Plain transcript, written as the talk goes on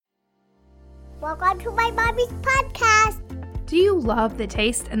Welcome to my mommy's podcast. Do you love the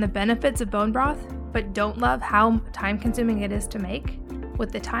taste and the benefits of bone broth, but don't love how time-consuming it is to make?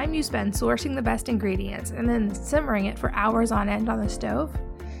 With the time you spend sourcing the best ingredients and then simmering it for hours on end on the stove?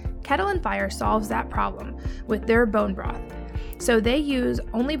 Kettle and Fire solves that problem with their bone broth. So they use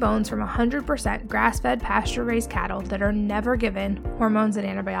only bones from 100% grass-fed pasture-raised cattle that are never given hormones and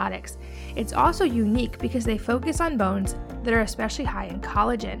antibiotics. It's also unique because they focus on bones that are especially high in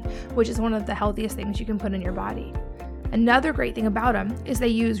collagen, which is one of the healthiest things you can put in your body. Another great thing about them is they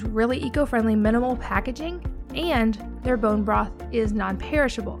use really eco-friendly minimal packaging, and their bone broth is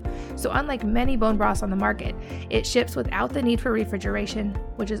non-perishable. So unlike many bone broths on the market, it ships without the need for refrigeration,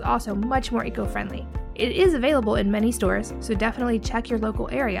 which is also much more eco-friendly. It is available in many stores, so definitely check your local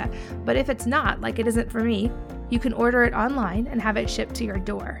area. But if it's not, like it isn't for me, you can order it online and have it shipped to your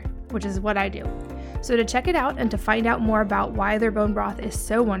door, which is what I do. So to check it out and to find out more about why their bone broth is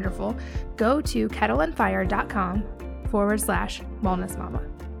so wonderful, go to kettleandfire.com/wellnessmama.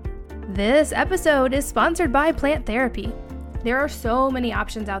 This episode is sponsored by Plant Therapy. There are so many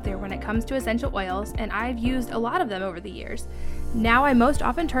options out there when it comes to essential oils, and I've used a lot of them over the years. Now I most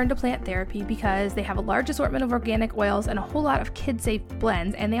often turn to Plant Therapy because they have a large assortment of organic oils and a whole lot of kid-safe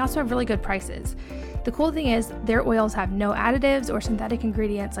blends, and they also have really good prices. The cool thing is their oils have no additives or synthetic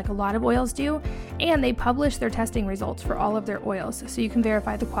ingredients like a lot of oils do, and they publish their testing results for all of their oils so you can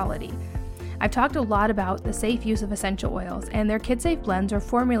verify the quality. I've talked a lot about the safe use of essential oils, and their kid-safe blends are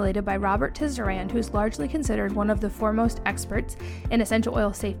formulated by Robert Tisserand, who's largely considered one of the foremost experts in essential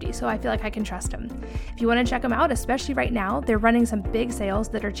oil safety, so I feel like I can trust him. If you want to check them out, especially right now, they're running some big sales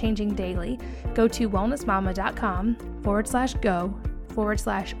that are changing daily. Go to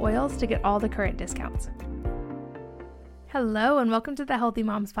wellnessmama.com/go/oils to get all the current discounts. Hello and welcome to the Healthy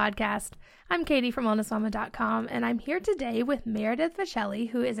Moms Podcast. I'm Katie from wellnessmama.com, and I'm here today with Meredith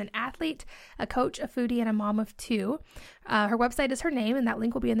Vieceli, who is an athlete, a coach, a foodie, and a mom of two. Her website is her name, and that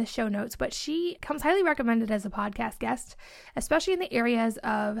link will be in the show notes, but she comes highly recommended as a podcast guest, especially in the areas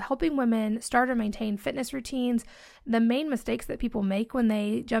of helping women start or maintain fitness routines, the main mistakes that people make when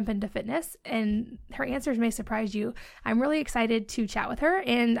they jump into fitness, and her answers may surprise you. I'm really excited to chat with her,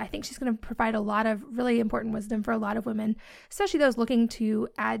 and I think she's going to provide a lot of really important wisdom for a lot of women, especially those looking to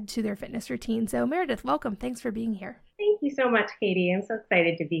add to their fitness routine. So Meredith, welcome. Thanks for being here. Thank you so much, Katie. I'm so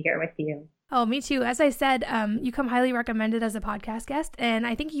excited to be here with you. Oh, me too. As I said, you come highly recommended as a podcast guest, and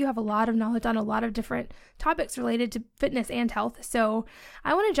I think you have a lot of knowledge on a lot of different topics related to fitness and health. So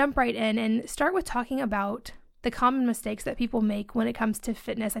I want to jump right in and start with talking about the common mistakes that people make when it comes to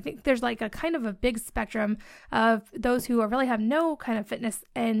fitness. I think there's like a kind of a big spectrum of those who really have no kind of fitness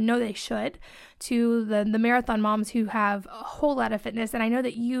and know they should, to the marathon moms who have a whole lot of fitness. And I know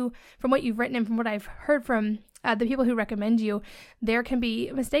that you, from what you've written and from what I've heard from the people who recommend you, there can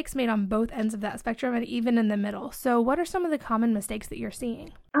be mistakes made on both ends of that spectrum and even in the middle. So what are some of the common mistakes that you're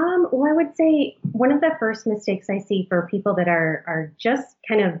seeing? Well, I would say one of the first mistakes I see for people that are just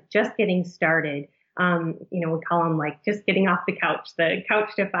getting started, we call them like just getting off the couch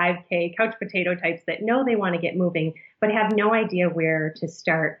to 5K, couch potato types that know they want to get moving, but have no idea where to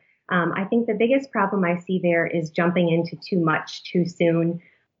start. I think the biggest problem I see there is jumping into too much too soon,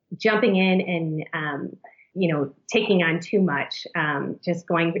 jumping in and, taking on too much, just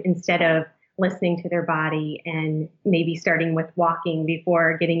going instead of listening to their body and maybe starting with walking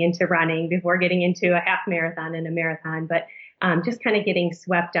before getting into running, before getting into a half marathon and a marathon, but just kind of getting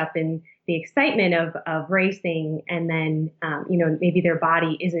swept up in the excitement of racing. And then, maybe their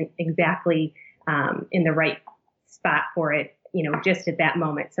body isn't exactly in the right spot for it, just at that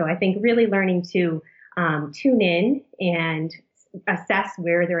moment. So I think really learning to tune in and assess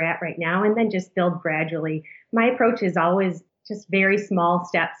where they're at right now, and then just build gradually. My approach is always just very small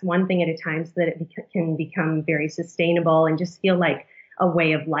steps, one thing at a time, so that it can become very sustainable and just feel like a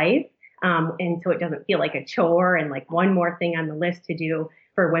way of life. And so it doesn't feel like a chore and like one more thing on the list to do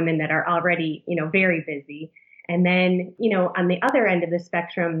for women that are already, very busy. And then, on the other end of the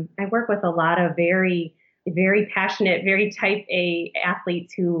spectrum, I work with a lot of very, very passionate, very type A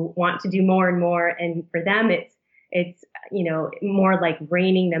athletes who want to do more and more. And for them, it's more like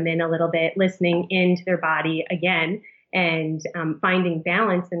reining them in a little bit, listening into their body again, and finding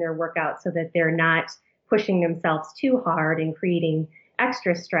balance in their workout so that they're not pushing themselves too hard and creating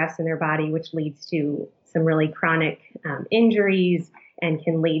extra stress in their body, which leads to some really chronic injuries and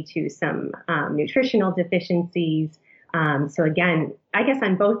can lead to some nutritional deficiencies. So again, I guess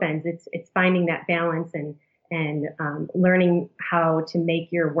on both ends, it's finding that balance and learning how to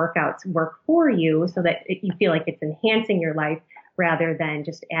make your workouts work for you so that you feel like it's enhancing your life rather than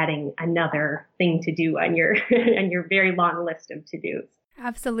just adding another thing to do on your on your very long list of to-dos.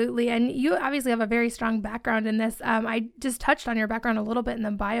 Absolutely. And you obviously have a very strong background in this. I just touched on your background a little bit in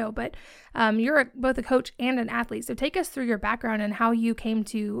the bio, but you're both a coach and an athlete. So take us through your background and how you came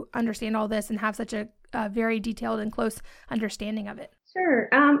to understand all this and have such a very detailed and close understanding of it. Sure.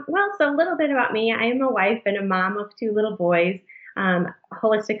 So a little bit about me. I am a wife and a mom of 2 little boys, a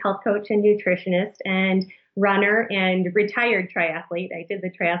holistic health coach and nutritionist, and runner and retired triathlete. I did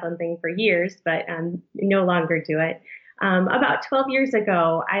the triathlon thing for years, but no longer do it. About 12 years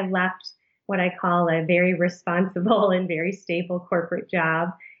ago, I left what I call a very responsible and very stable corporate job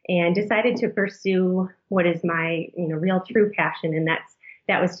and decided to pursue what is my, real true passion. And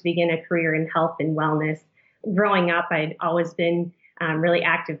that was to begin a career in health and wellness. Growing up, I'd always been a really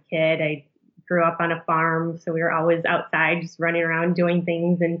active kid. I grew up on a farm, so we were always outside just running around doing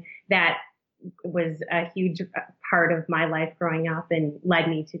things. And that was a huge part of my life growing up and led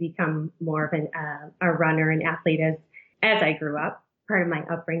me to become more of a runner and athlete as I grew up, part of my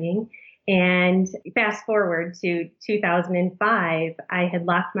upbringing. And fast forward to 2005, I had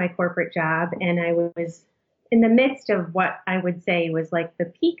left my corporate job and I was in the midst of what I would say was like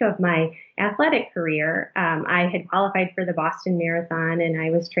the peak of my athletic career. I had qualified for the Boston Marathon and I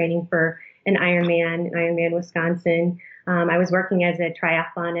was training for an Ironman, Wisconsin. I was working as a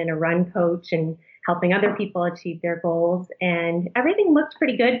triathlon and a run coach and helping other people achieve their goals. And everything looked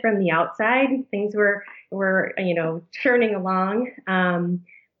pretty good from the outside. Things were churning along.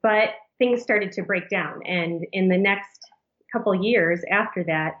 But things started to break down. And in the next couple years after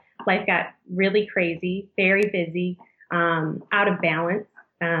that, life got really crazy, very busy, out of balance.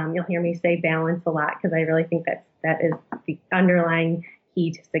 You'll hear me say balance a lot because I really think that is the underlying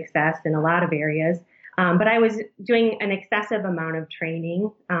key to success in a lot of areas. But I was doing an excessive amount of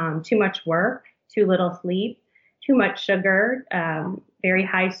training, too much work, too little sleep, too much sugar, very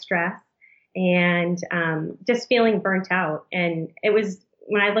high stress, and just feeling burnt out. And it was,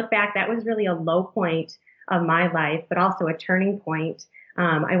 when I look back, that was really a low point of my life, but also a turning point.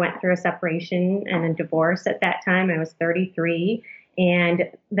 I went through a separation and a divorce at that time. I was 33. And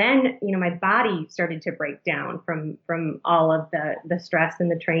then, my body started to break down from all of the stress and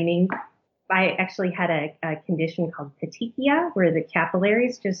the training. I actually had a condition called petechia where the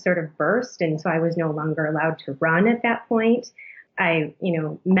capillaries just sort of burst. And so I was no longer allowed to run at that point. I,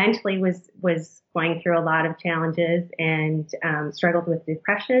 mentally was going through a lot of challenges and struggled with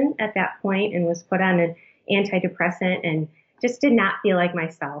depression at that point and was put on an antidepressant and just did not feel like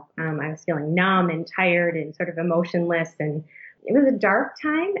myself. I was feeling numb and tired and sort of emotionless, and it was a dark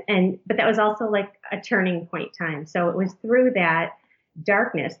time. But that was also like a turning point time. So it was through that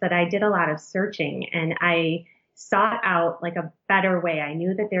darkness that I did a lot of searching and I sought out like a better way. I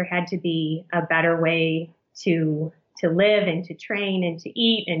knew that there had to be a better way to live and to train and to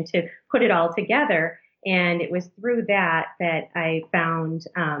eat and to put it all together. And it was through that I found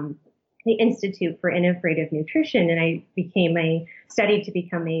the Institute for Integrative Nutrition, and I studied to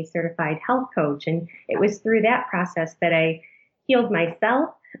become a certified health coach. And it was through that process that I healed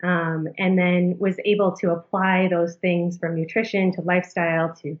myself, and then was able to apply those things from nutrition to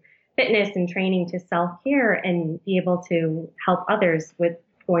lifestyle to fitness and training to self-care and be able to help others with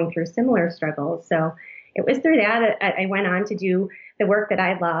going through similar struggles. So it was through that I went on to do the work that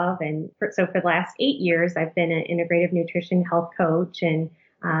I love. And so for the last 8 years, I've been an integrative nutrition health coach and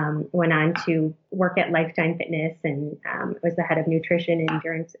went on to work at Lifetime Fitness and was the head of nutrition,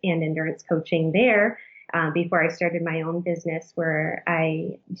 endurance coaching there before I started my own business where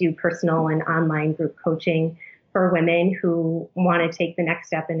I do personal and online group coaching for women who want to take the next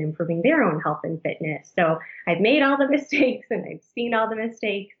step in improving their own health and fitness. So I've made all the mistakes and I've seen all the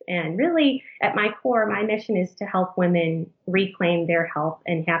mistakes. And really at my core, my mission is to help women reclaim their health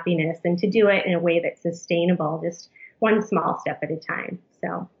and happiness and to do it in a way that's sustainable, just one small step at a time.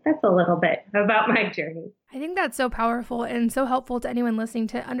 So that's a little bit about my journey. I think that's so powerful and so helpful to anyone listening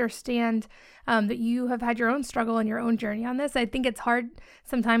to understand that you have had your own struggle and your own journey on this. I think it's hard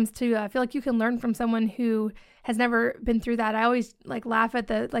sometimes to feel like you can learn from someone who has never been through that. I always laugh at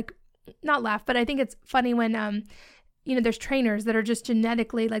not laugh, but I think it's funny when there's trainers that are just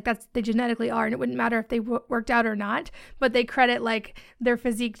genetically, they genetically are, and it wouldn't matter if they worked out or not, but they credit their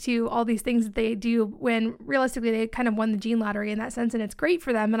physique to all these things that they do when realistically they kind of won the gene lottery in that sense, and it's great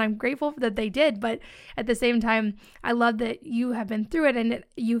for them, and I'm grateful that they did, but at the same time, I love that you have been through it and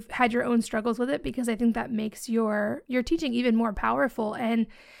you've had your own struggles with it, because I think that makes your teaching even more powerful. And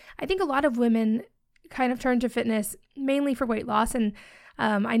I think a lot of women kind of turn to fitness mainly for weight loss, and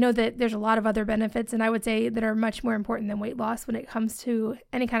I know that there's a lot of other benefits, and I would say that are much more important than weight loss when it comes to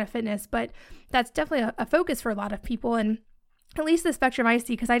any kind of fitness, but that's definitely a focus for a lot of people. And at least the spectrum I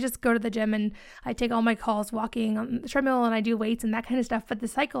see, because I just go to the gym and I take all my calls walking on the treadmill and I do weights and that kind of stuff. But the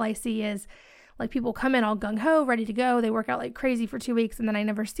cycle I see is like people come in all gung-ho, ready to go. They work out like crazy for 2 weeks and then I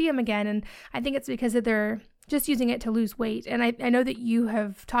never see them again. And I think it's because they're just using it to lose weight. And I know that you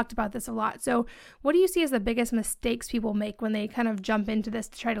have talked about this a lot. So what do you see as the biggest mistakes people make when they kind of jump into this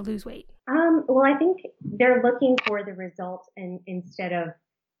to try to lose weight? Well, I think they're looking for the results instead of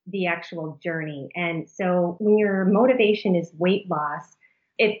the actual journey. And so when your motivation is weight loss,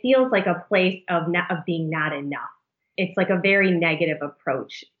 it feels like a place of being not enough. It's like a very negative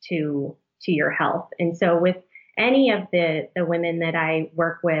approach to your health. And so with any of the women that I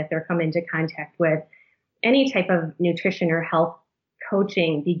work with or come into contact with, any type of nutrition or health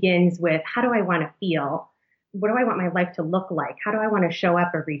coaching begins with, how do I want to feel? What do I want my life to look like? How do I want to show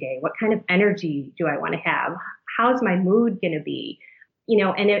up every day? What kind of energy do I want to have? How's my mood going to be?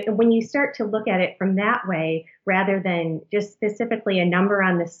 And when you start to look at it from that way, rather than just specifically a number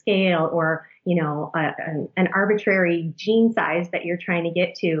on the scale or, an arbitrary gene size that you're trying to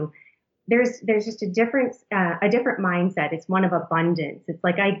get to, there's just a different mindset. It's one of abundance. It's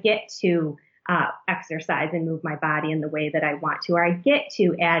like I get to exercise and move my body in the way that I want to, or I get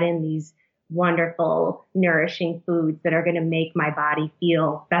to add in these wonderful, nourishing foods that are going to make my body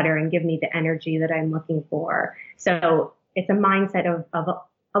feel better and give me the energy that I'm looking for. So it's a mindset of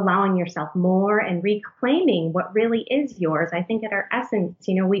allowing yourself more and reclaiming what really is yours. I think at our essence,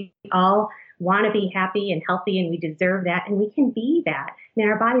 we all want to be happy and healthy and we deserve that and we can be that. I mean,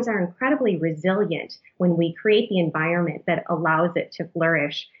 our bodies are incredibly resilient when we create the environment that allows it to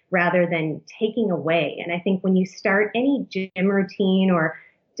flourish rather than taking away. And I think when you start any gym routine or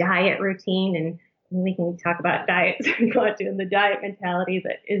diet routine, and we can talk about diets and go into the diet mentality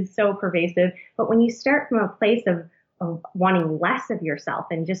that is so pervasive, but when you start from a place of wanting less of yourself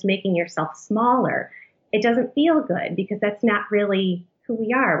and just making yourself smaller, it doesn't feel good because that's not really who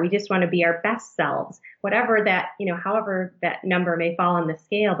we are. We just want to be our best selves, whatever that, however that number may fall on the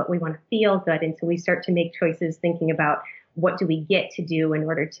scale, but we want to feel good. And so we start to make choices thinking about what do we get to do in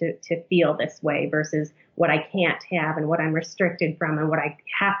order to feel this way versus what I can't have and what I'm restricted from and what I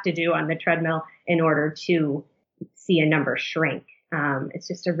have to do on the treadmill in order to see a number shrink. It's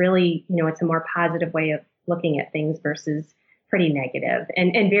just a really, it's a more positive way of looking at things versus pretty negative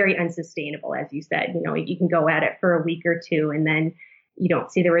and very unsustainable. As you said, you can go at it for a week or two and then you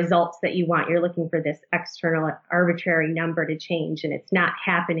don't see the results that you want. You're looking for this external arbitrary number to change and it's not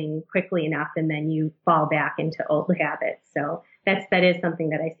happening quickly enough. And then you fall back into old habits. So that is something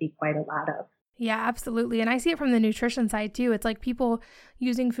that I see quite a lot of. Yeah, absolutely. And I see it from the nutrition side too. It's like people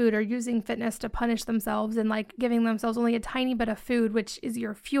using food or using fitness to punish themselves and like giving themselves only a tiny bit of food, which is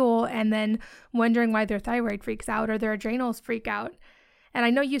your fuel, and then wondering why their thyroid freaks out or their adrenals freak out. And I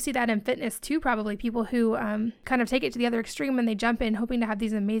know you see that in fitness too, probably people who kind of take it to the other extreme and they jump in hoping to have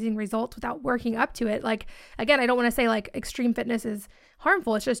these amazing results without working up to it. Like, again, I don't want to say like extreme fitness is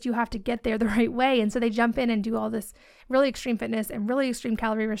harmful. It's just you have to get there the right way. And so they jump in and do all this really extreme fitness and really extreme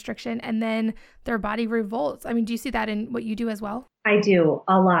calorie restriction, and then their body revolts. I mean, do you see that in what you do as well? I do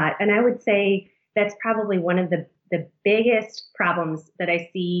a lot. And I would say that's probably one of the biggest problems that I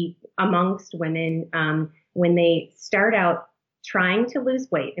see amongst women when they start out trying to lose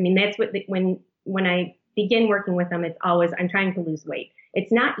weight. I mean, that's what when I begin working with them, it's always, I'm trying to lose weight.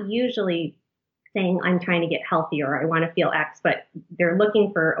 It's not usually saying I'm trying to get healthier or I want to feel X, but they're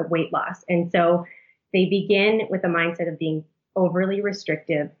looking for a weight loss. And so they begin with a mindset of being overly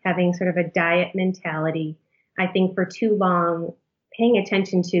restrictive, having sort of a diet mentality. I think for too long, paying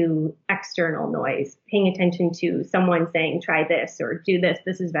attention to external noise, paying attention to someone saying, try this or do this,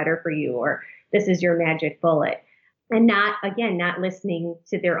 this is better for you, or this is your magic bullet. And not listening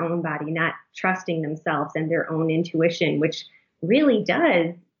to their own body, not trusting themselves and their own intuition, which really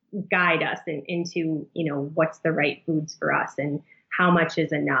does guide us into, what's the right foods for us and how much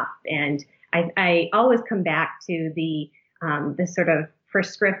is enough. And I always come back to the sort of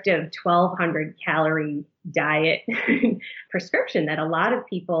prescriptive 1,200 calorie diet prescription that a lot of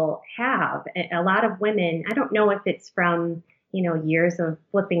people have. A lot of women, I don't know if it's from, years of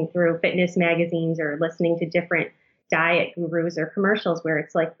flipping through fitness magazines or listening to different diet gurus or commercials where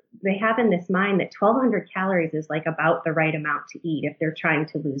it's like they have in this mind that 1,200 calories is like about the right amount to eat if they're trying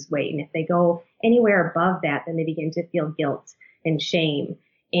to lose weight. And if they go anywhere above that, then they begin to feel guilt and shame.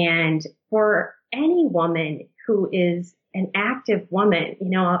 And for any woman who is an active woman,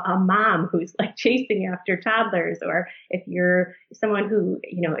 a mom who's like chasing after toddlers, or if you're someone who,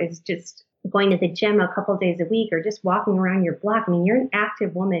 is just going to the gym a couple days a week or just walking around your block, I mean, you're an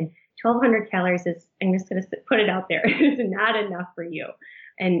active woman. 1,200 calories is, I'm just going to put it out there, is not enough for you.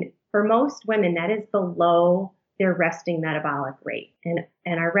 And for most women, that is below their resting metabolic rate. And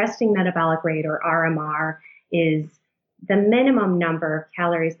our resting metabolic rate, or RMR, is the minimum number of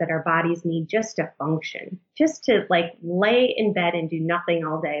calories that our bodies need just to function, just to like lay in bed and do nothing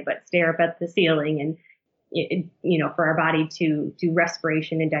all day but stare up at the ceiling. And, for our body to do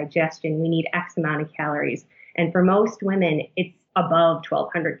respiration and digestion, we need X amount of calories. And for most women, it's above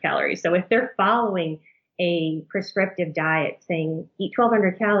 1,200 calories. So if they're following a prescriptive diet saying eat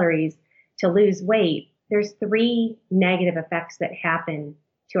 1,200 calories to lose weight, there's 3 negative effects that happen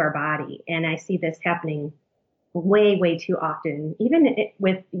to our body. And I see this happening way, way too often, even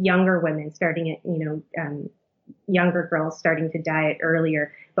with younger women starting at, younger girls starting to diet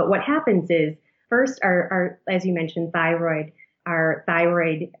earlier. But what happens is, first, our as you mentioned, our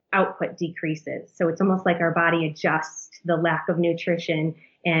thyroid output decreases. So it's almost like our body adjusts to the lack of nutrition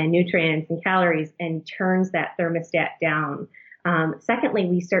and nutrients and calories and turns that thermostat down. Secondly,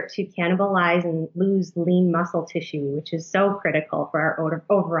 we start to cannibalize and lose lean muscle tissue, which is so critical for our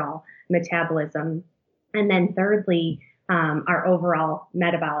overall metabolism. And then thirdly, our overall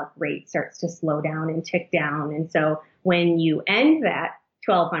metabolic rate starts to slow down and tick down. And so when you end that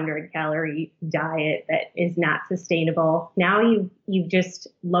 1,200 calorie diet that is not sustainable, now you've just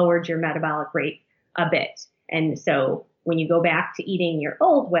lowered your metabolic rate a bit. And so when you go back to eating your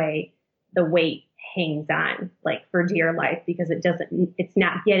old way, the weight hangs on like for dear life, because it's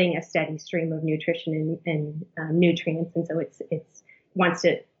not getting a steady stream of nutrition and nutrients. And so it's wants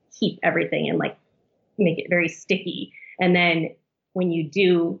to keep everything and like make it very sticky. And then when you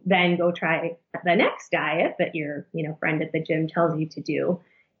do then go try the next diet that your friend at the gym tells you to do,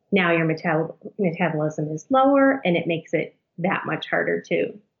 now your metabolism is lower and it makes it that much harder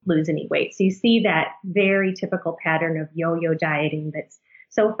to lose any weight. So you see that very typical pattern of yo-yo dieting that's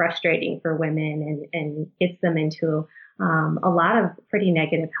so frustrating for women and gets them into a lot of pretty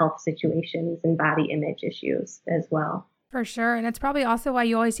negative health situations and body image issues as well. For sure. And it's probably also why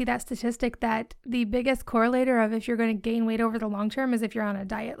you always see that statistic that the biggest correlator of if you're going to gain weight over the long term is if you're on a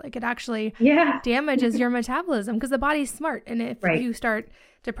diet. Like it actually damages your metabolism because the body's smart. And if you start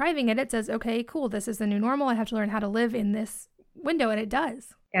depriving it, it says, okay, cool, this is the new normal. I have to learn how to live in this window. And it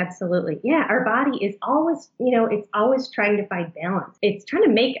does. Absolutely. Yeah. Our body is always, it's always trying to find balance. It's trying to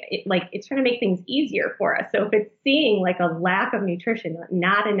make it it's trying to make things easier for us. So if it's seeing like a lack of nutrition,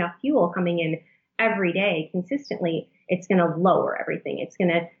 not enough fuel coming in every day consistently, it's going to lower everything. It's going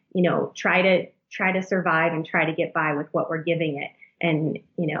to, try to survive and try to get by with what we're giving it. And,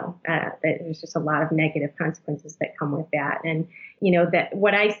 there's just a lot of negative consequences that come with that. And, that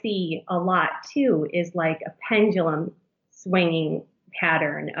what I see a lot too is like a pendulum swinging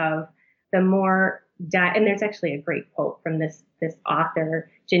pattern of the more diet. And there's actually a great quote from this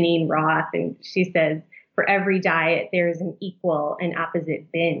author, Janine Roth. And she says, for every diet, there is an equal and opposite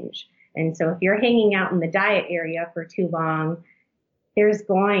binge. And so if you're hanging out in the diet area for too long, there's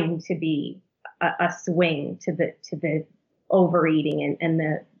going to be a swing to the overeating and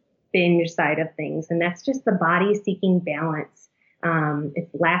the binge side of things. And that's just the body seeking balance. It's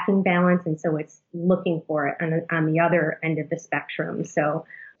lacking balance. And so it's looking for it on the other end of the spectrum. So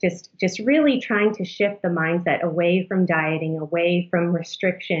just really trying to shift the mindset away from dieting, away from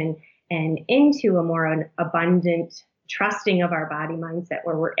restriction, and into a more abundant, trusting of our body mindset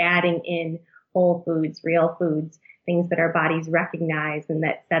where we're adding in whole foods, real foods, things that our bodies recognize and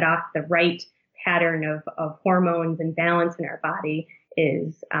that set off the right pattern of hormones and balance in our body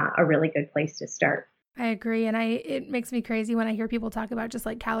is a really good place to start. I agree. And it makes me crazy when I hear people talk about just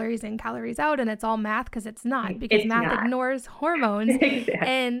like calories in, calories out, and it's all math, because it's not, because math ignores hormones. Exactly.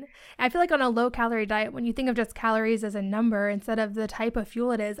 And I feel like on a low calorie diet, when you think of just calories as a number instead of the type of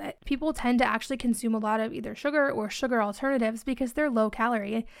fuel it is, people tend to actually consume a lot of either sugar or sugar alternatives because they're low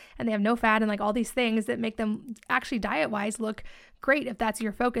calorie and they have no fat and like all these things that make them actually diet wise look great if that's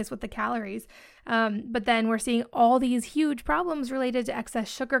your focus with the calories. But then we're seeing all these huge problems related to excess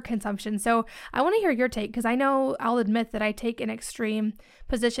sugar consumption. So I want to hear your take, because I know I'll admit that I take an extreme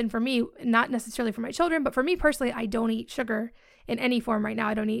position for me, not necessarily for my children, but for me personally, I don't eat sugar in any form right now.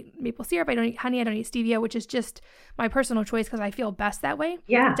 I don't eat maple syrup. I don't eat honey. I don't eat stevia, which is just my personal choice because I feel best that way.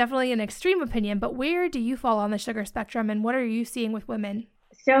 Yeah. Definitely an extreme opinion, but where do you fall on the sugar spectrum and what are you seeing with women?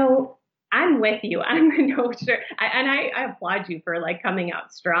 So I'm with you. I'm a no sugar. I applaud you for like coming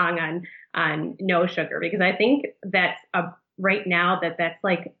out strong on no sugar, because I think that's right now that's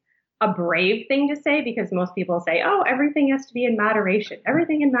like a brave thing to say, because most people say, oh, everything has to be in moderation,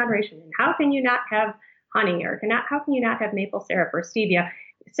 everything in moderation. And how can you not have honey, or how can you not have maple syrup or stevia?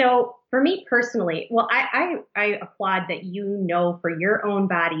 So for me personally, well, I applaud that for your own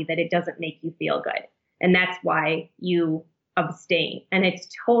body that it doesn't make you feel good. And that's why you abstain. And it's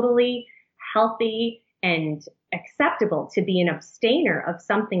totally healthy and acceptable to be an abstainer of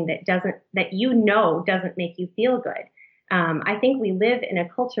something that doesn't make you feel good. I think we live in a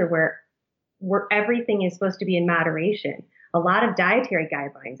culture where everything is supposed to be in moderation. A lot of dietary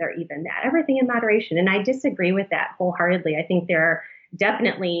guidelines are even that, everything in moderation. And I disagree with that wholeheartedly. I think there are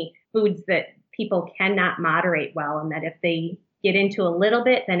definitely foods that people cannot moderate well, and that if they get into a little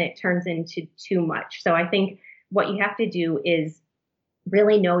bit, then it turns into too much. So I think what you have to do is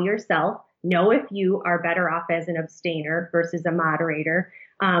really know yourself, know if you are better off as an abstainer versus a moderator.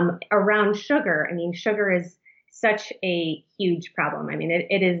 Around sugar, I mean, sugar is such a huge problem. I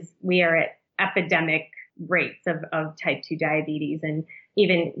mean, we are at epidemic rates of type 2 diabetes, and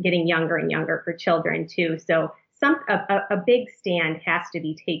even getting younger and younger for children too. So a big stand has to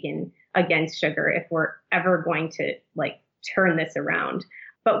be taken against sugar if we're ever going to turn this around.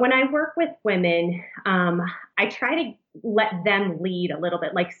 But when I work with women, I try to let them lead a little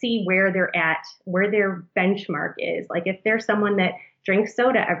bit, see where they're at, where their benchmark is. Like if there's someone that drinks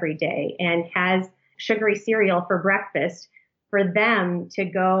soda every day and has sugary cereal for breakfast, for them to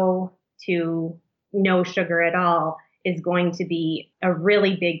go to no sugar at all is going to be a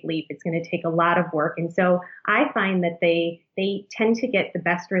really big leap. It's going to take a lot of work. And so I find that they tend to get the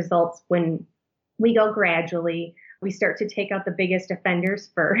best results when we go gradually. We start to take out the biggest offenders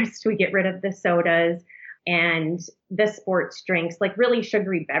first. We get rid of the sodas and the sports drinks, really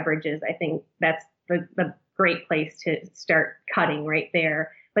sugary beverages. I think that's the great place to start cutting right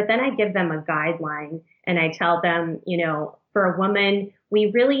there. But then I give them a guideline and I tell them, for a woman,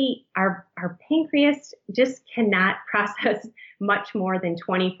 we really, our pancreas just cannot process much more than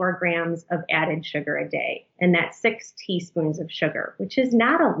 24 grams of added sugar a day. And that's 6 teaspoons of sugar, which is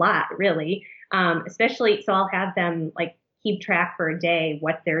not a lot really. Especially, so I'll have them keep track for a day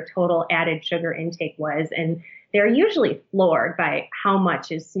what their total added sugar intake was. And they're usually floored by how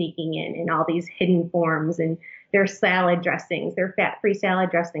much is sneaking in all these hidden forms, and their salad dressings, their fat-free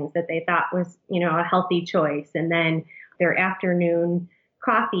salad dressings that they thought was, a healthy choice. And then their afternoon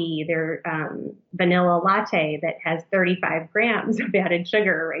coffee, their vanilla latte that has 35 grams of added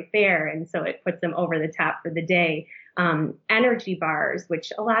sugar right there. And so it puts them over the top for the day. Energy bars,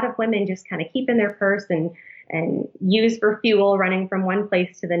 which a lot of women just kind of keep in their purse and use for fuel running from one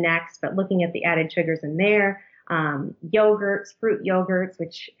place to the next, but looking at the added sugars in there. Yogurts, fruit yogurts,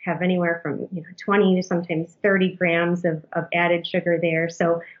 which have anywhere from 20 to sometimes 30 grams of added sugar there.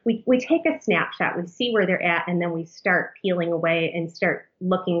 So we take a snapshot, we see where they're at, and then we start peeling away and start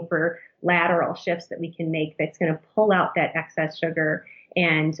looking for lateral shifts that we can make that's going to pull out that excess sugar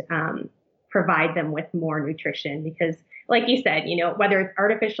and provide them with more nutrition. Because like you said, whether it's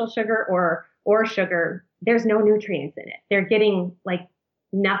artificial sugar or sugar, there's no nutrients in it. They're getting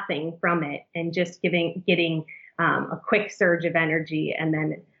nothing from it and just getting a quick surge of energy and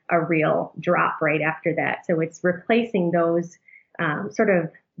then a real drop right after that. So it's replacing those sort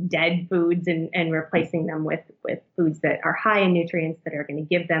of dead foods and replacing them with foods that are high in nutrients that are going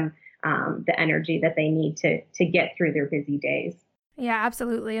to give them the energy that they need to get through their busy days. Yeah,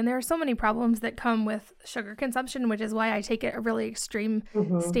 absolutely. And there are so many problems that come with sugar consumption, which is why I take it a really extreme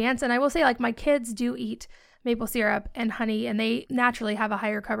stance. And I will say, my kids do eat maple syrup and honey, and they naturally have a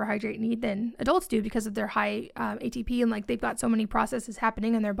higher carbohydrate need than adults do because of their high ATP, and they've got so many processes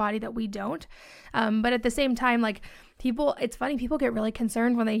happening in their body that we don't. But at the same time, it's funny, people get really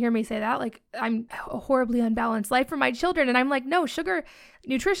concerned when they hear me say that, I'm a horribly unbalanced life for my children. And I'm like, no, sugar,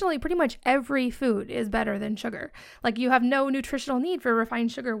 nutritionally, pretty much every food is better than sugar. You have no nutritional need for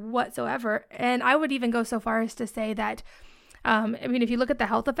refined sugar whatsoever. And I would even go so far as to say that if you look at the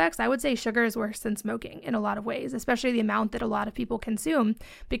health effects, I would say sugar is worse than smoking in a lot of ways, especially the amount that a lot of people consume,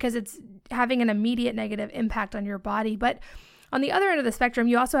 because it's having an immediate negative impact on your body. But on the other end of the spectrum,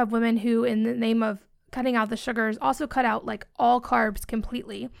 you also have women who, in the name of cutting out the sugars, also cut out all carbs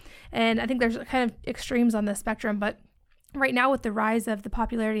completely. And I think there's kind of extremes on this spectrum, but right now with the rise of the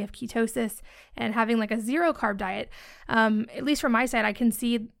popularity of ketosis and having a zero carb diet, at least from my side, I can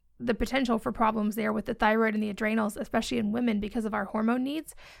see the potential for problems there with the thyroid and the adrenals, especially in women because of our hormone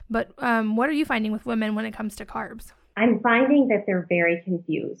needs. But what are you finding with women when it comes to carbs? I'm finding that they're very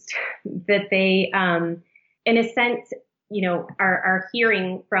confused, that they, in a sense, are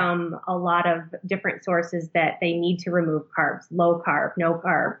hearing from a lot of different sources that they need to remove carbs, low carb, no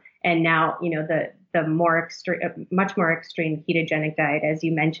carb. And now, the more extreme, much more extreme ketogenic diet, as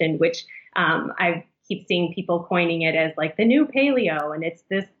you mentioned, which I keep seeing people coining it as the new paleo. And it's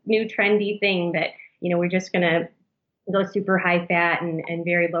this new trendy thing that, we're just going to go super high fat and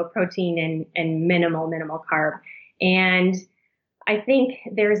very low protein and minimal carb. And I think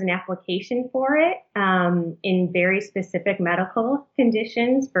there's an application for it in very specific medical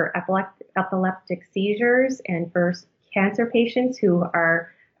conditions for epileptic seizures and for cancer patients who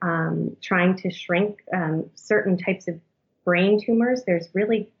are trying to shrink certain types of brain tumors. There's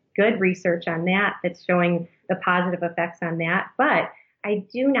really good research on that that's showing the positive effects on that. But I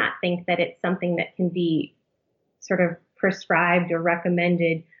do not think that it's something that can be sort of prescribed or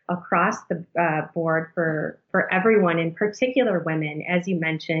recommended across the board for everyone, in particular women, as you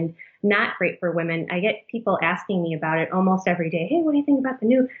mentioned. Not great for women. I get people asking me about it almost every day. Hey, what do you think about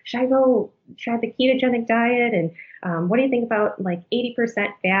should I try the ketogenic diet? And what do you think about like 80%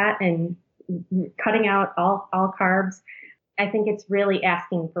 fat and cutting out all carbs? I think it's really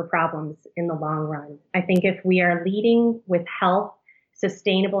asking for problems in the long run. I think if we are leading with health,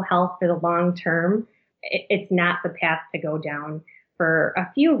 sustainable health for the long term, it's not the path to go down for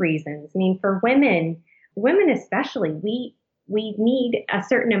a few reasons. I mean, for women especially, we need a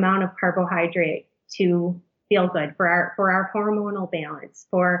certain amount of carbohydrate to feel good for our hormonal balance,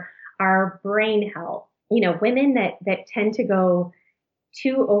 for our brain health. You know, women that tend to go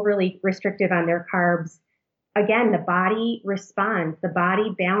too overly restrictive on their carbs, again, the body responds. The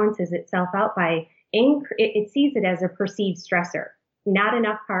body balances itself out by it sees it as a perceived stressor. Not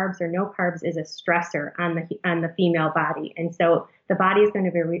enough carbs or no carbs is a stressor on the female body, and so the body is going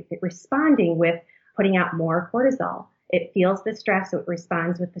to be responding with putting out more cortisol. It feels the stress, so it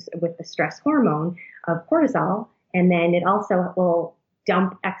responds with the stress hormone of cortisol, and then it also will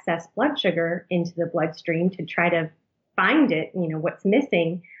dump excess blood sugar into the bloodstream to try to find it, what's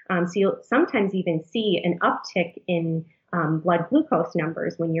missing. So you'll sometimes even see an uptick in blood glucose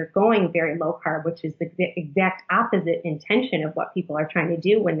numbers when you're going very low carb, which is the exact opposite intention of what people are trying to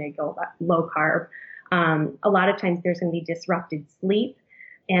do when they go low carb. A lot of times there's going to be disrupted sleep,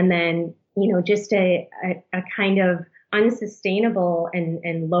 and then, just a kind of unsustainable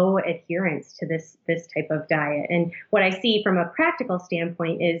and low adherence to this type of diet. And what I see from a practical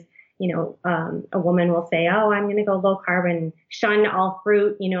standpoint is, a woman will say, oh, I'm going to go low carb and shun all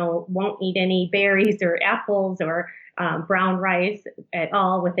fruit, won't eat any berries or apples or brown rice at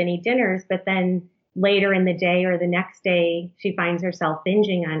all with any dinners. But then later in the day or the next day, she finds herself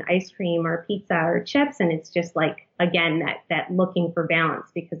binging on ice cream or pizza or chips. And it's just like, again, that looking for balance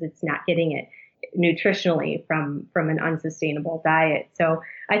because it's not getting it nutritionally from an unsustainable diet. So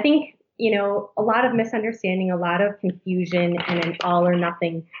I think, a lot of misunderstanding, a lot of confusion, and an all or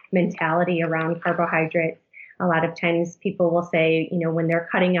nothing mentality around carbohydrates. A lot of times people will say, when they're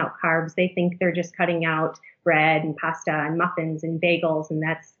cutting out carbs, they think they're just cutting out bread and pasta and muffins and bagels, and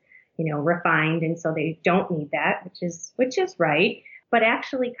that's, refined. And so they don't need that, which is right. But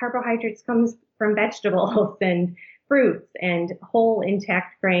actually carbohydrates comes from vegetables and fruits and whole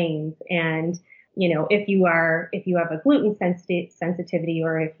intact grains. And if you have a gluten sensitivity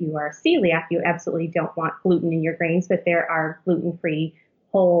or if you are celiac, you absolutely don't want gluten in your grains, but there are gluten-free,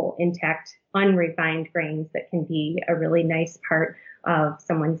 whole, intact, unrefined grains that can be a really nice part of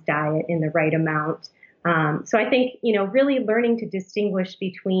someone's diet in the right amount. So I think, really learning to distinguish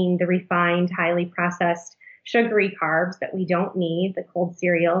between the refined, highly processed, sugary carbs that we don't need, the cold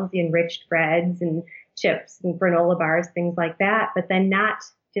cereals, the enriched breads and chips and granola bars, things like that, but then not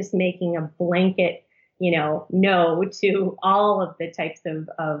just making a blanket, no to all of the types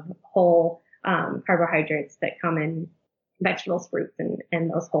of whole carbohydrates that come in vegetables, fruits,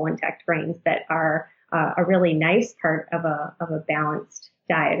 and those whole intact grains that are a really nice part of a balanced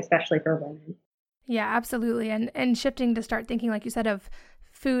diet, especially for women. Yeah, absolutely. And shifting to start thinking, like you said, of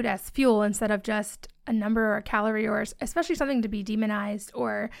food as fuel instead of just a number or a calorie, or especially something to be demonized,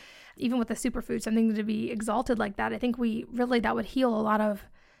 or even with the superfood, something to be exalted like that. I think that would heal a lot of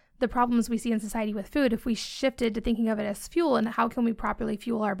the problems we see in society with food if we shifted to thinking of it as fuel and how can we properly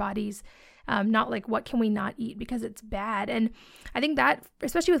fuel our bodies, not like what can we not eat because it's bad. And I think that,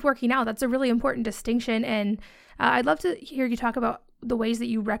 especially with working out, that's a really important distinction. And I'd love to hear you talk about the ways that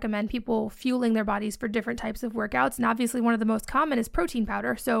you recommend people fueling their bodies for different types of workouts. And obviously one of the most common is protein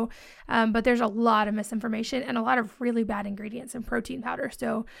powder. So, but there's a lot of misinformation and a lot of really bad ingredients in protein powder.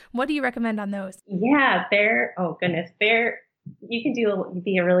 So what do you recommend on those? Yeah, you can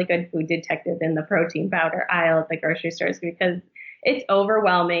be a really good food detective in the protein powder aisle at the grocery stores because it's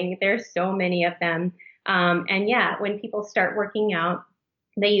overwhelming. There's so many of them. And yeah, when people start working out,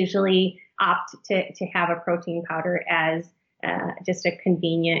 they usually opt to have a protein powder as just a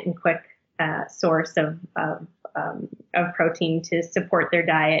convenient and quick source of protein to support their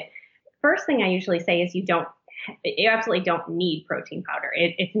diet. First thing I usually say is you absolutely don't need protein powder.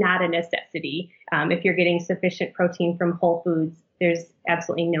 It's not a necessity. If you're getting sufficient protein from whole foods, there's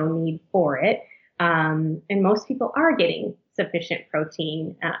absolutely no need for it. And most people are getting sufficient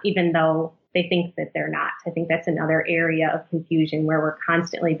protein, even though they think that they're not. I think that's another area of confusion where we're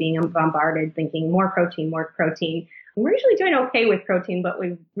constantly being bombarded thinking more protein, more protein. We're usually doing okay with protein, but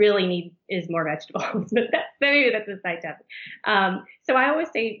we really need is more vegetables. But maybe that's a side topic. So I always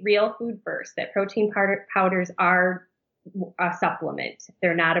say real food first, that protein powders are a supplement.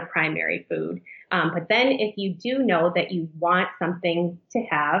 They're not a primary food. But then if you do know that you want something to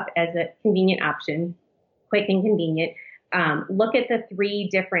have as a convenient option, quick and convenient, look at the 3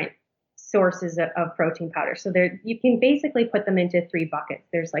 different sources of protein powder. So you can basically put them into 3 buckets.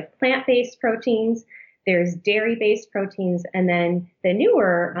 There's like plant-based proteins, there's dairy-based proteins, and then the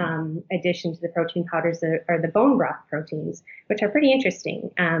newer addition to the protein powders are the bone broth proteins, which are pretty interesting.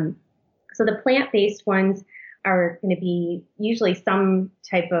 So the plant-based ones are going to be usually some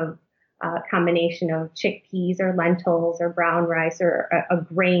type of combination of chickpeas or lentils or brown rice or a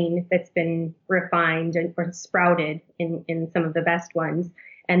grain that's been refined or sprouted in some of the best ones.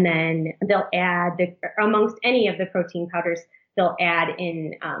 And then they'll add, amongst any of the protein powders, they'll add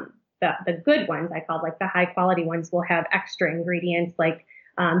in the good ones, I call like the high quality ones, will have extra ingredients like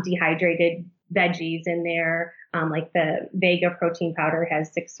dehydrated veggies in there. Like the Vega protein powder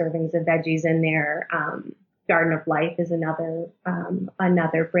has 6 servings of veggies in there. Garden of Life is another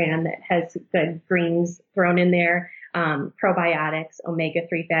brand that has good greens thrown in there. Probiotics,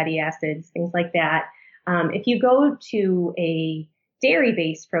 omega-3 fatty acids, things like that. If you go to a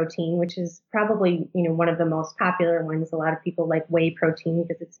dairy-based protein, which is probably, one of the most popular ones. A lot of people like whey protein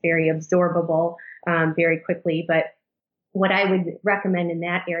because it's very absorbable, very quickly. But what I would recommend in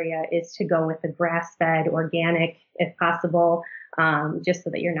that area is to go with the grass-fed organic, if possible, just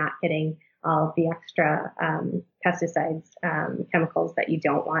so that you're not getting all of the extra pesticides, chemicals that you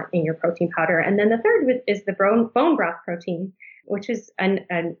don't want in your protein powder. And then the third is the bone broth protein, which is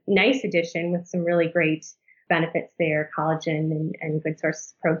a nice addition with some really great benefits there, collagen and good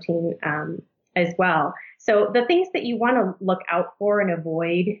source protein as well. So the things that you want to look out for and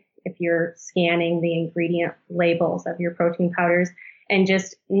avoid if you're scanning the ingredient labels of your protein powders, and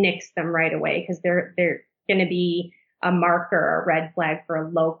just nix them right away, because they're going to be a marker, a red flag for a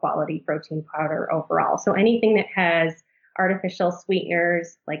low quality protein powder overall. So anything that has artificial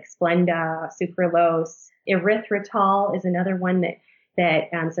sweeteners like Splenda, sucralose, erythritol is another one that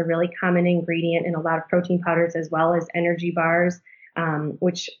is a really common ingredient in a lot of protein powders, as well as energy bars,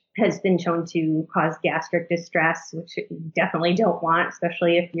 which has been shown to cause gastric distress, which you definitely don't want,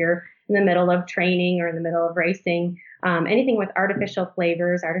 especially if you're in the middle of training or in the middle of racing. Anything with artificial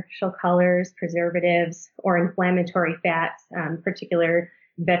flavors, artificial colors, preservatives, or inflammatory fats, particular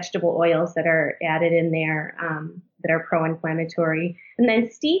vegetable oils that are added in there that are pro-inflammatory. And then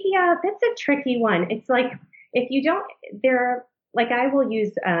stevia, that's a tricky one. It's like, if you don't, I will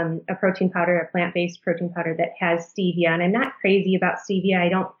use a protein powder, a plant-based protein powder that has stevia, and I'm not crazy about stevia. I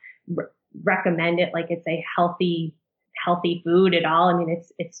don't recommend it like it's a healthy food at all. I mean,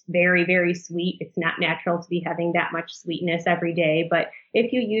 it's very, very sweet. It's not natural to be having that much sweetness every day. But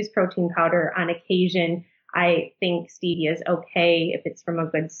if you use protein powder on occasion, I think stevia is okay if it's from a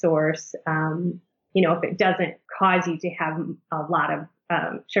good source. If it doesn't cause you to have a lot of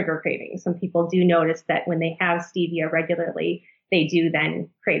sugar cravings. Some people do notice that when they have stevia regularly, they do then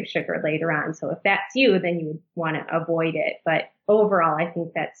crave sugar later on. So if that's you, then you would want to avoid it. But overall, I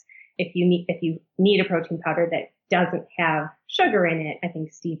think that's, if you need a protein powder that doesn't have sugar in it, I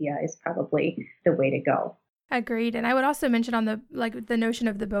think stevia is probably the way to go. Agreed. And I would also mention on the notion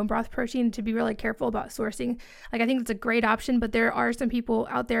of the bone broth protein to be really careful about sourcing. I think it's a great option, but there are some people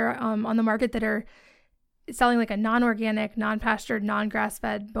out there on the market that are selling like a non-organic, non-pastured,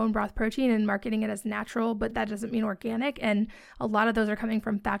 non-grass-fed bone broth protein and marketing it as natural, but that doesn't mean organic. And a lot of those are coming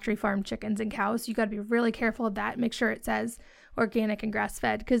from factory farmed chickens and cows. So you got to be really careful of that. Make sure it says organic and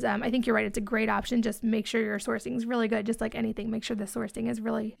grass-fed, because I think you're right. It's a great option. Just make sure your sourcing is really good. Just like anything, make sure the sourcing is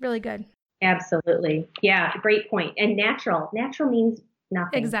really, really good. Absolutely. Yeah, great point. And natural means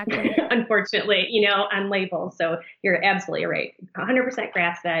nothing. Exactly. Unfortunately, on labels. So you're absolutely right. 100%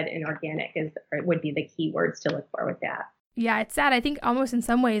 grass-fed and organic would be the key words to look for with that. Yeah, it's sad. I think almost in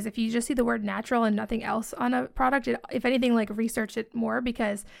some ways, if you just see the word natural and nothing else on a product, if anything, research it more,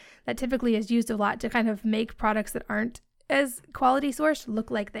 because that typically is used a lot to kind of make products that aren't as quality sourced look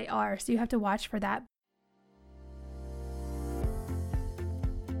like they are. So you have to watch for that.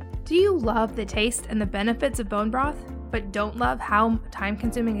 Do you love the taste and the benefits of bone broth, but don't love how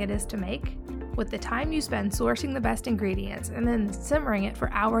time-consuming it is to make? With the time you spend sourcing the best ingredients and then simmering it for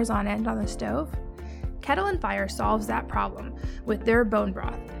hours on end on the stove, Kettle and Fire solves that problem with their bone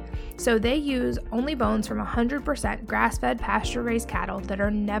broth. So they use only bones from 100% grass-fed pasture-raised cattle that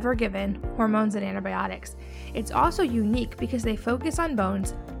are never given hormones and antibiotics. It's also unique because they focus on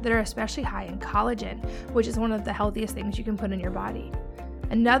bones that are especially high in collagen, which is one of the healthiest things you can put in your body.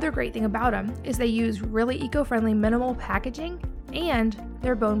 Another great thing about them is they use really eco-friendly minimal packaging, and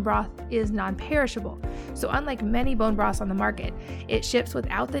their bone broth is non-perishable. So unlike many bone broths on the market, it ships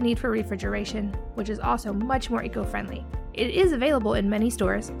without the need for refrigeration, which is also much more eco-friendly. It is available in many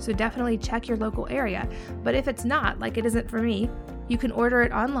stores, so definitely check your local area, but if it's not, like it isn't for me, you can order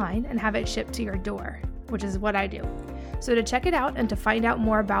it online and have it shipped to your door, which is what I do. So to check it out and to find out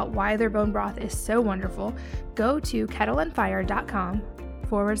more about why their bone broth is so wonderful, go to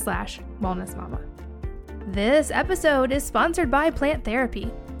kettleandfire.com/wellness mama. This episode is sponsored by Plant Therapy.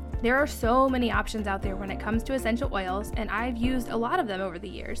 There are so many options out there when it comes to essential oils, and I've used a lot of them over the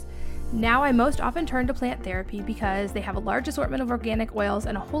years. Now I most often turn to Plant Therapy because they have a large assortment of organic oils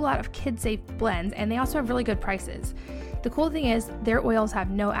and a whole lot of kid-safe blends, and they also have really good prices. The cool thing is their oils have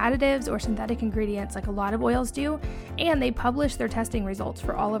no additives or synthetic ingredients like a lot of oils do, and they publish their testing results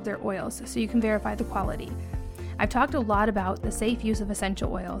for all of their oils so you can verify the quality. I've talked a lot about the safe use of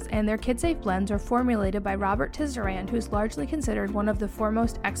essential oils, and their kid-safe blends are formulated by Robert Tisserand, who's largely considered one of the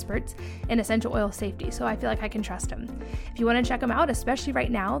foremost experts in essential oil safety, so I feel like I can trust him. If you want to check them out, especially right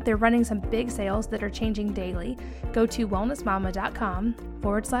now, they're running some big sales that are changing daily. Go to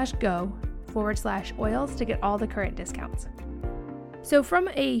wellnessmama.com/go/oils to get all the current discounts. So from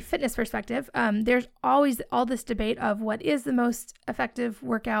a fitness perspective, there's always all this debate of what is the most effective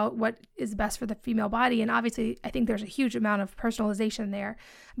workout, what is best for the female body, and obviously I think there's a huge amount of personalization there.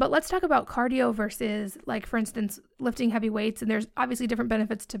 But let's talk about cardio versus, like, for instance, lifting heavy weights, and there's obviously different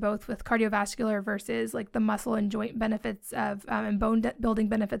benefits to both with cardiovascular versus like the muscle and joint benefits of and bone building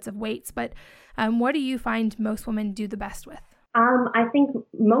benefits of weights. But what do you find most women do the best with? I think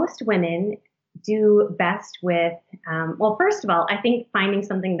most women do best with, well, first of all, I think finding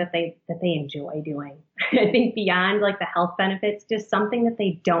something that they enjoy doing. I think beyond like the health benefits, just something that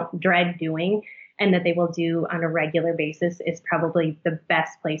they don't dread doing and that they will do on a regular basis is probably the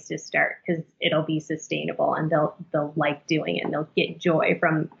best place to start, because it'll be sustainable and they'll like doing it and they'll get joy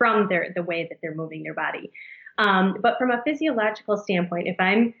from the way that they're moving their body. But from a physiological standpoint, if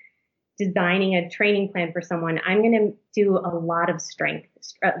I'm designing a training plan for someone, I'm going to do a lot of strength,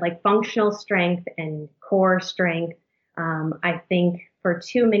 like functional strength and core strength. I think for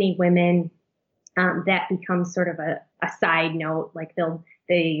too many women, that becomes sort of a side note. Like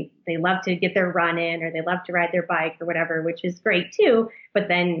they love to get their run in, or they love to ride their bike or whatever, which is great too. But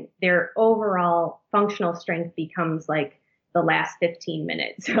then their overall functional strength becomes like the last 15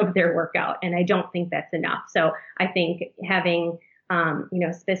 minutes of their workout. And I don't think that's enough. So I think having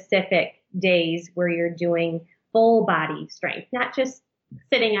specific days where you're doing full body strength, not just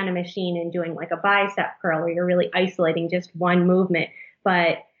sitting on a machine and doing like a bicep curl where you're really isolating just one movement,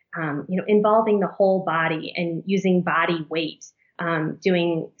 but, involving the whole body and using body weight,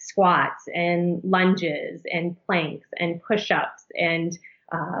 doing squats and lunges and planks and push-ups and,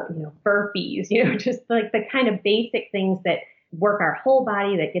 burpees, just like the kind of basic things that work our whole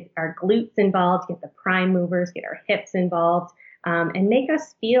body, that get our glutes involved, get the prime movers, get our hips involved. And make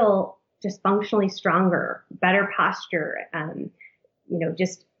us feel just functionally stronger, better posture,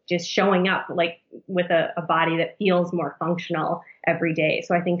 just showing up like with a body that feels more functional every day.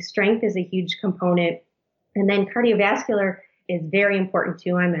 So I think strength is a huge component. And then cardiovascular is very important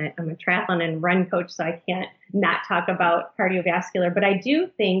too. I'm a triathlon and run coach, so I can't not talk about cardiovascular, but I do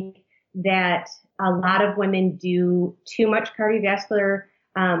think that a lot of women do too much cardiovascular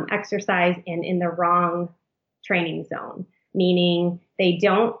exercise and in the wrong training zone. Meaning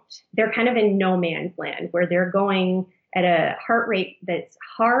they're kind of in no man's land where they're going at a heart rate that's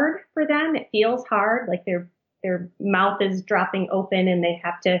hard for them. It feels hard, like their mouth is dropping open and they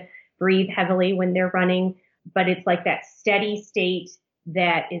have to breathe heavily when they're running. But it's like that steady state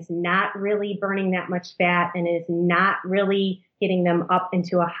that is not really burning that much fat and is not really getting them up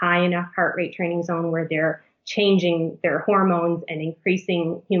into a high enough heart rate training zone where they're changing their hormones and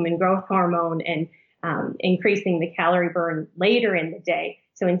increasing human growth hormone and increasing the calorie burn later in the day.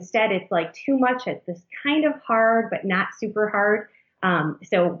 So instead, it's like too much at this kind of hard, but not super hard.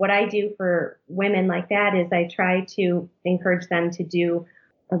 So what I do for women like that is I try to encourage them to do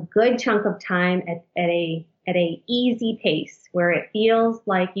a good chunk of time at a easy pace where it feels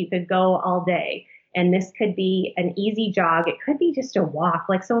like you could go all day. And this could be an easy jog. It could be just a walk.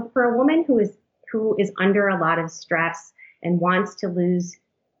 Like, so for a woman who is under a lot of stress and wants to lose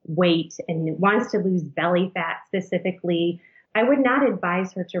weight and wants to lose belly fat specifically, I would not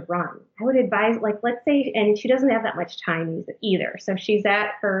advise her to run. I would advise, like, let's say, and she doesn't have that much time either. So she's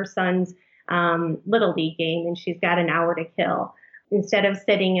at her son's little league game and she's got an hour to kill. Instead of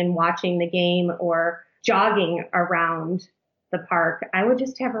sitting and watching the game or jogging around the park, I would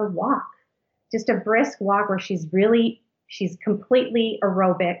just have her walk, just a brisk walk where she's completely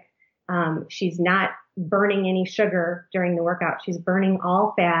aerobic. She's not burning any sugar during the workout. She's burning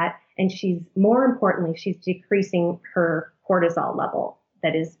all fat. And more importantly, she's decreasing her cortisol level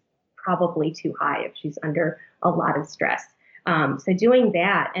that is probably too high if she's under a lot of stress. So doing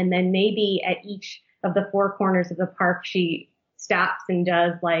that, and then maybe at each of the four corners of the park, she stops and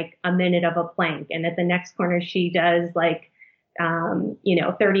does like a minute of a plank. And at the next corner, she does like,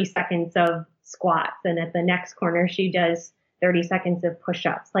 30 seconds of squats. And at the next corner, she does 30 seconds of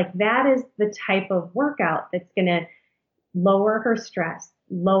push-ups. Like that is the type of workout that's going to lower her stress,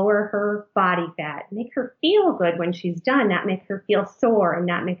 lower her body fat, make her feel good when she's done, not make her feel sore and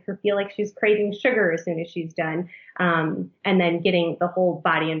not make her feel like she's craving sugar as soon as she's done. And then getting the whole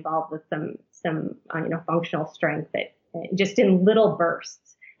body involved with some functional strength that just in little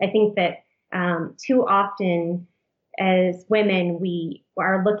bursts. I think that, too often as women, we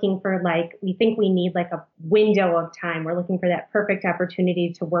are looking for we think we need like a window of time. We're looking for that perfect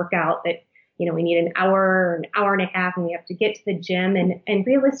opportunity to work out that, we need an hour and a half and we have to get to the gym. And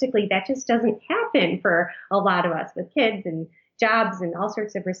realistically, that just doesn't happen for a lot of us with kids and jobs and all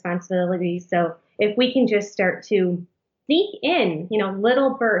sorts of responsibilities. So if we can just start to sneak in,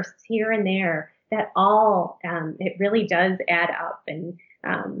 little bursts here and there, that all, it really does add up. And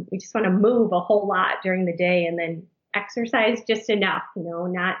we just want to move a whole lot during the day and then exercise just enough,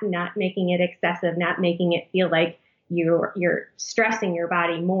 not making it excessive, not making it feel like you're stressing your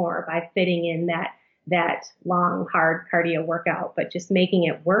body more by fitting in that long, hard cardio workout, but just making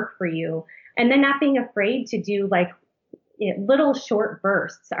it work for you. And then not being afraid to do little short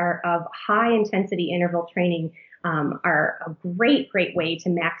bursts of high intensity interval training are a great way to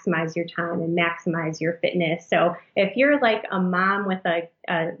maximize your time and maximize your fitness. So if you're like a mom with a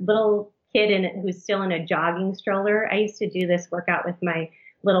little kid who's still in a jogging stroller, I used to do this workout with my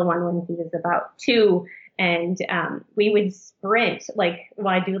little one when he was about 2. And we would sprint,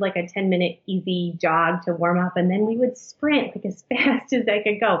 I do like a 10-minute easy jog to warm up. And then we would sprint as fast as I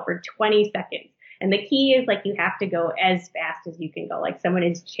could go for 20 seconds. And the key is you have to go as fast as you can go, like someone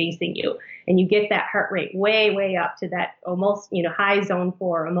is chasing you. And you get that heart rate way, way up to that almost, high zone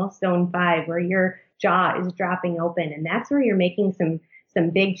 4, almost zone 5, where your jaw is dropping open. And that's where you're making some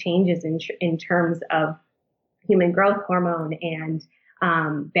big changes in terms of human growth hormone and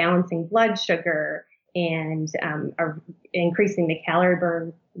balancing blood sugar and increasing the calorie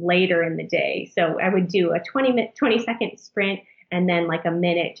burn later in the day. So I would do a 20-second sprint and then like a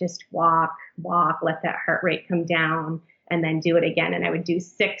minute, just walk, let that heart rate come down and then do it again. And I would do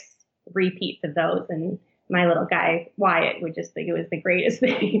 6 repeats of those. And my little guy, Wyatt, would just think it was the greatest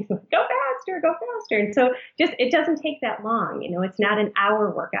thing. He's like, go faster. And so it doesn't take that long. It's not an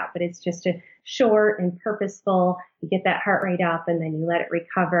hour workout, but it's just a short and purposeful. You get that heart rate up and then you let it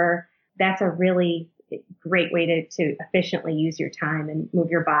recover. That's a really great way to efficiently use your time and move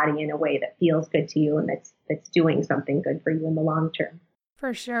your body in a way that feels good to you and that's doing something good for you in the long term.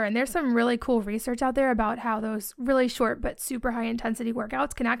 For sure. And there's some really cool research out there about how those really short but super high intensity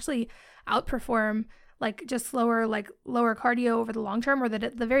workouts can actually outperform just slower, lower cardio over the long term, or that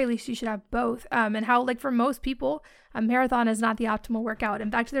at the very least you should have both. And how for most people, a marathon is not the optimal workout.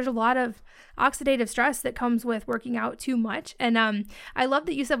 In fact, there's a lot of oxidative stress that comes with working out too much. And I love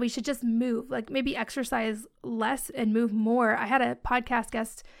that you said we should just move, maybe exercise less and move more. I had a podcast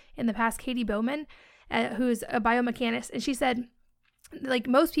guest in the past, Katie Bowman, who's a biomechanist, and she said,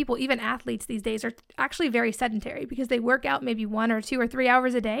 most people, even athletes these days, are actually very sedentary because they work out maybe 1 or 2 or 3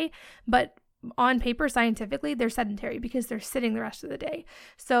 hours a day, but on paper, scientifically, they're sedentary because they're sitting the rest of the day.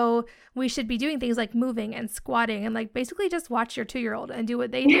 So we should be doing things like moving and squatting and basically just watch your 2-year-old and do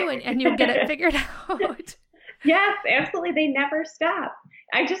what they do and you'll get it figured out. Yes, absolutely. They never stop.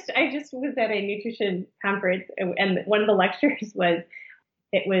 I just was at a nutrition conference and one of the lectures was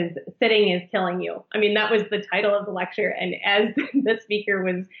Sitting is Killing You. I mean, that was the title of the lecture. And as the speaker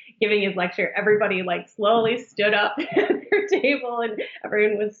was giving his lecture, everybody slowly stood up at their table and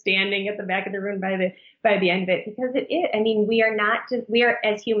everyone was standing at the back of the room by the end of it. Because we are,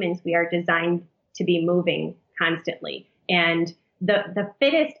 as humans, we are designed to be moving constantly. And the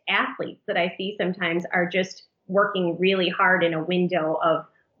fittest athletes that I see sometimes are just working really hard in a window of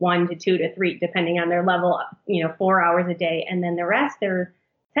 1 to 2 to 3, depending on their level, 4 hours a day. And then the rest, they're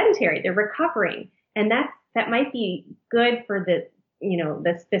sedentary, they're recovering. And that might be good for the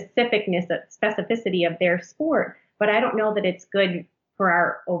specificity of their sport, but I don't know that it's good for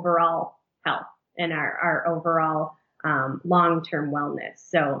our overall health and our overall long-term wellness.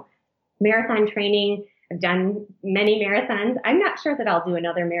 So marathon training, I've done many marathons. I'm not sure that I'll do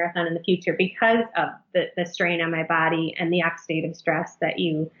another marathon in the future because of the strain on my body and the oxidative stress that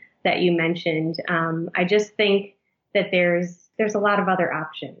you mentioned. I just think that there's a lot of other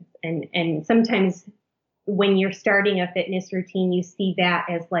options. And sometimes when you're starting a fitness routine, you see that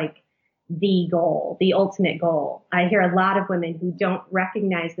as like the goal, the ultimate goal. I hear a lot of women who don't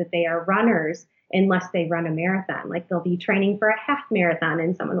recognize that they are runners unless they run a marathon. Like they'll be training for a half marathon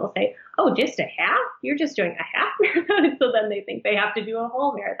and someone will say, oh, just a half? You're just doing a half marathon. So then they think they have to do a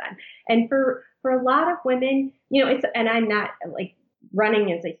whole marathon. And for a lot of women, and I'm not like, running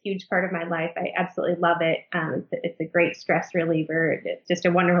is a huge part of my life. I absolutely love it. It's a great stress reliever. It's just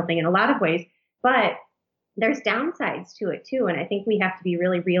a wonderful thing in a lot of ways, but there's downsides to it too. And I think we have to be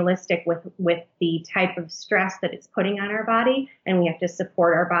really realistic with the type of stress that it's putting on our body. And we have to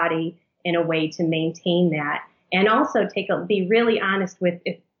support our body in a way to maintain that. And also be really honest with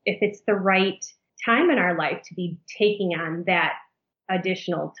if it's the right time in our life to be taking on that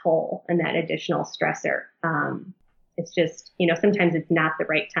additional toll and that additional stressor. It's just, sometimes it's not the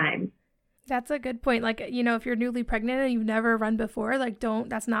right time. That's a good point. Like, if you're newly pregnant and you've never run before, like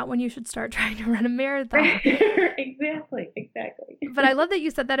that's not when you should start trying to run a marathon. Exactly. But I love that you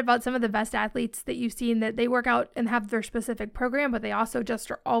said that about some of the best athletes that you've seen, that they work out and have their specific program, but they also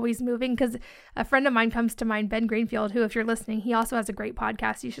just are always moving. Because a friend of mine comes to mind, Ben Greenfield, who, if you're listening, he also has a great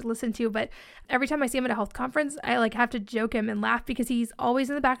podcast you should listen to. But every time I see him at a health conference, I have to joke him and laugh because he's always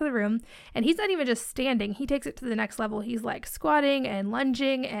in the back of the room and he's not even just standing. He takes it to the next level. He's like squatting and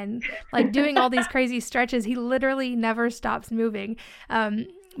lunging and like doing all these crazy stretches. He literally never stops moving.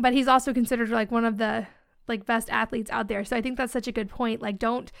 But he's also considered like one of the best athletes out there. So I think that's such a good point. Like,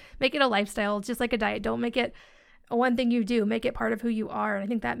 don't make it a lifestyle. It's just like a diet. Don't make it one thing you do. Make it part of who you are. And I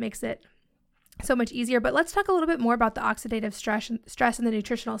think that makes it so much easier. But let's talk a little bit more about the oxidative stress and the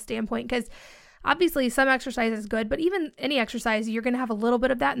nutritional standpoint, because obviously some exercise is good, but even any exercise, you're going to have a little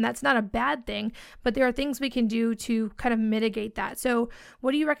bit of that, and that's not a bad thing, but there are things we can do to kind of mitigate that. So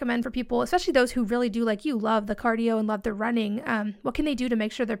what do you recommend for people, especially those who really do, like you, love the cardio and love the running? What can they do to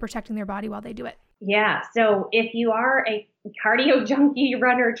make sure they're protecting their body while they do it? Yeah. So if you are a cardio junkie,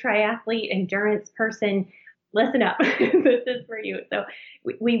 runner, triathlete, endurance person, listen up. This is for you. So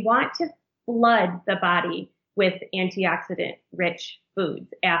we want to flood the body with antioxidant rich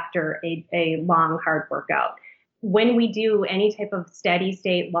foods after a long, hard workout. When we do any type of steady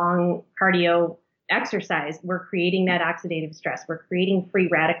state, long cardio exercise, we're creating that oxidative stress. We're creating free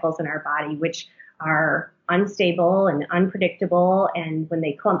radicals in our body, which are unstable and unpredictable. And when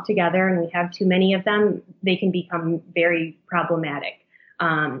they clump together and we have too many of them, they can become very problematic.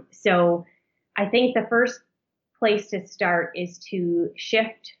 So I think the first place to start is to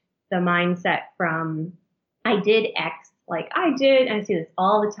shift the mindset from I did X, and I see this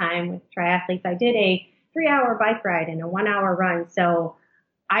all the time with triathletes. I did a 3-hour bike ride and a 1-hour run, so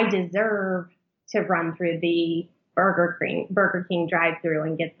I deserve to run through the Burger King drive-through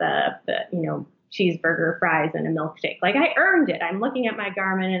and get the cheeseburger, fries, and a milkshake. Like, I earned it. I'm looking at my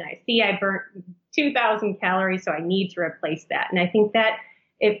Garmin and I see I burnt 2,000 calories, so I need to replace that. And I think that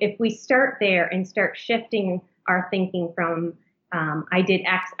if we start there and start shifting our thinking from I did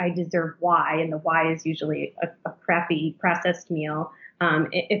X, I deserve Y, and the Y is usually a crappy processed meal.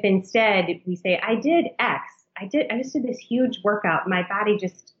 If instead we say, I did X, I just did this huge workout. My body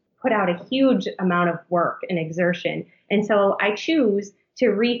just put out a huge amount of work and exertion. And so I choose to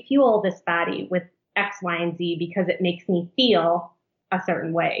refuel this body with X, Y, and Z because it makes me feel a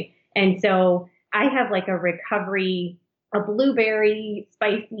certain way. And so I have like a blueberry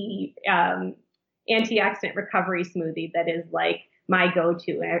spicy, antioxidant recovery smoothie that is like my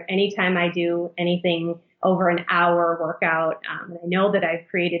go-to. Anytime I do anything over an hour workout, and I know that I've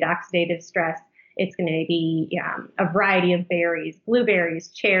created oxidative stress, it's going to be a variety of berries, blueberries,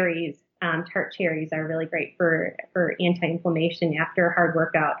 cherries. Tart cherries are really great for anti-inflammation after a hard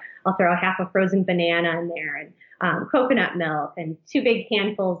workout. I'll throw half a frozen banana in there and coconut milk and 2 big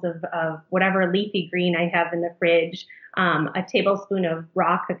handfuls of whatever leafy green I have in the fridge, a tablespoon of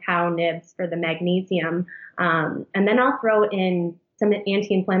raw cacao nibs for the magnesium. And then I'll throw in some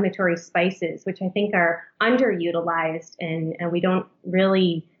anti-inflammatory spices, which I think are underutilized and we don't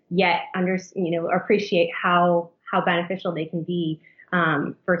really yet appreciate how beneficial they can be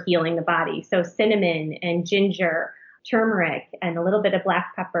for healing the body. So cinnamon and ginger, turmeric, and a little bit of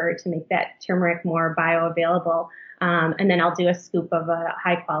black pepper to make that turmeric more bioavailable. And then I'll do a scoop of a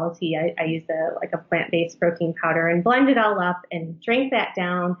high quality. I use a plant-based protein powder and blend it all up and drink that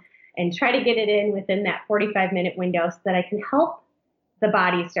down. and try to get it in within that 45-minute window so that I can help the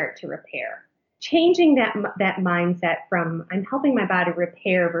body start to repair. Changing that mindset from I'm helping my body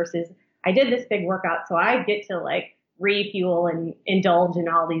repair versus I did this big workout, so I get to like refuel and indulge in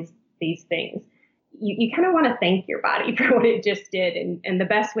all these things. You kind of want to thank your body for what it just did. And the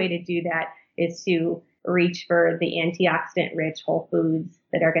best way to do that is to reach for the antioxidant rich whole foods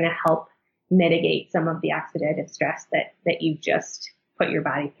that are going to help mitigate some of the oxidative stress that you've just put your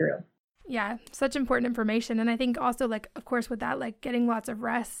body through. Yeah, such important information. And I think also, like, of course, with that, like getting lots of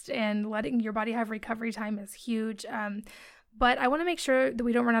rest and letting your body have recovery time is huge. But I want to make sure that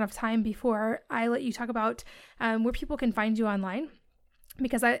we don't run out of time before I let you talk about where people can find you online,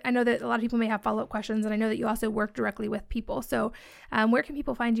 because I know that a lot of people may have follow-up questions, and I know that you also work directly with people. So where can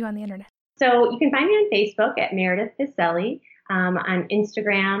people find you on the internet? So you can find me on Facebook at Meredith Vieceli, on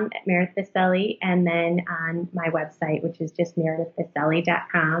Instagram at Meredith Vieceli, and then on my website, which is just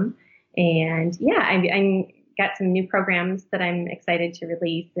meredithvieceli.com. And yeah, I'm got some new programs that I'm excited to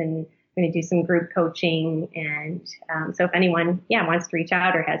release, and I'm going to do some group coaching. And so if anyone, wants to reach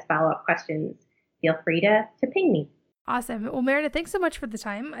out or has follow-up questions, feel free to ping me. Awesome. Well, Meredith, thanks so much for the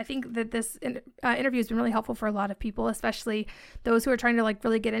time. I think that this interview has been really helpful for a lot of people, especially those who are trying to like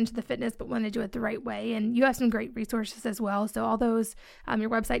really get into the fitness but want to do it the right way. And you have some great resources as well. So all those, your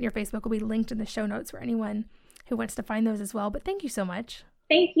website and your Facebook will be linked in the show notes for anyone who wants to find those as well. But thank you so much.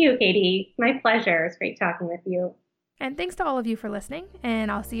 Thank you, Katie. My pleasure. It's great talking with you. And thanks to all of you for listening.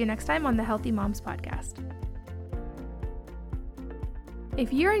 And I'll see you next time on the Healthy Moms Podcast.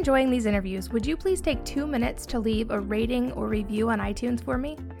 If you're enjoying these interviews, would you please take 2 minutes to leave a rating or review on iTunes for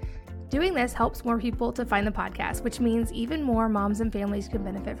me? Doing this helps more people to find the podcast, which means even more moms and families can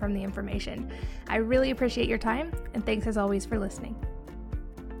benefit from the information. I really appreciate your time, and thanks as always for listening.